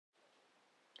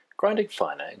Grinding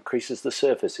finer increases the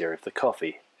surface area of the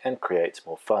coffee and creates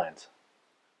more fines.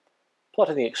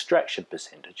 Plotting the extraction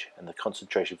percentage and the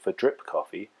concentration for drip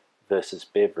coffee versus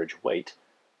beverage weight,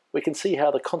 we can see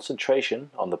how the concentration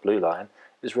on the blue line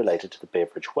is related to the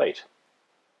beverage weight,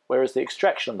 whereas the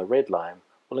extraction on the red line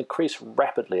will increase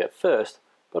rapidly at first,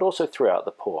 but also throughout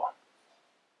the pour.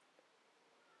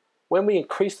 When we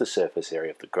increase the surface area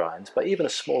of the grinds by even a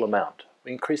small amount,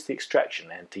 we increase the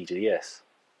extraction and TDS.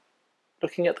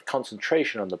 Looking at the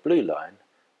concentration on the blue line,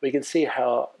 we can see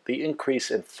how the increase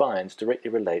in fines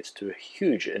directly relates to a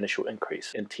huge initial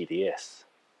increase in TDS.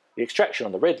 The extraction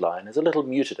on the red line is a little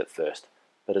muted at first,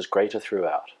 but is greater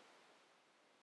throughout.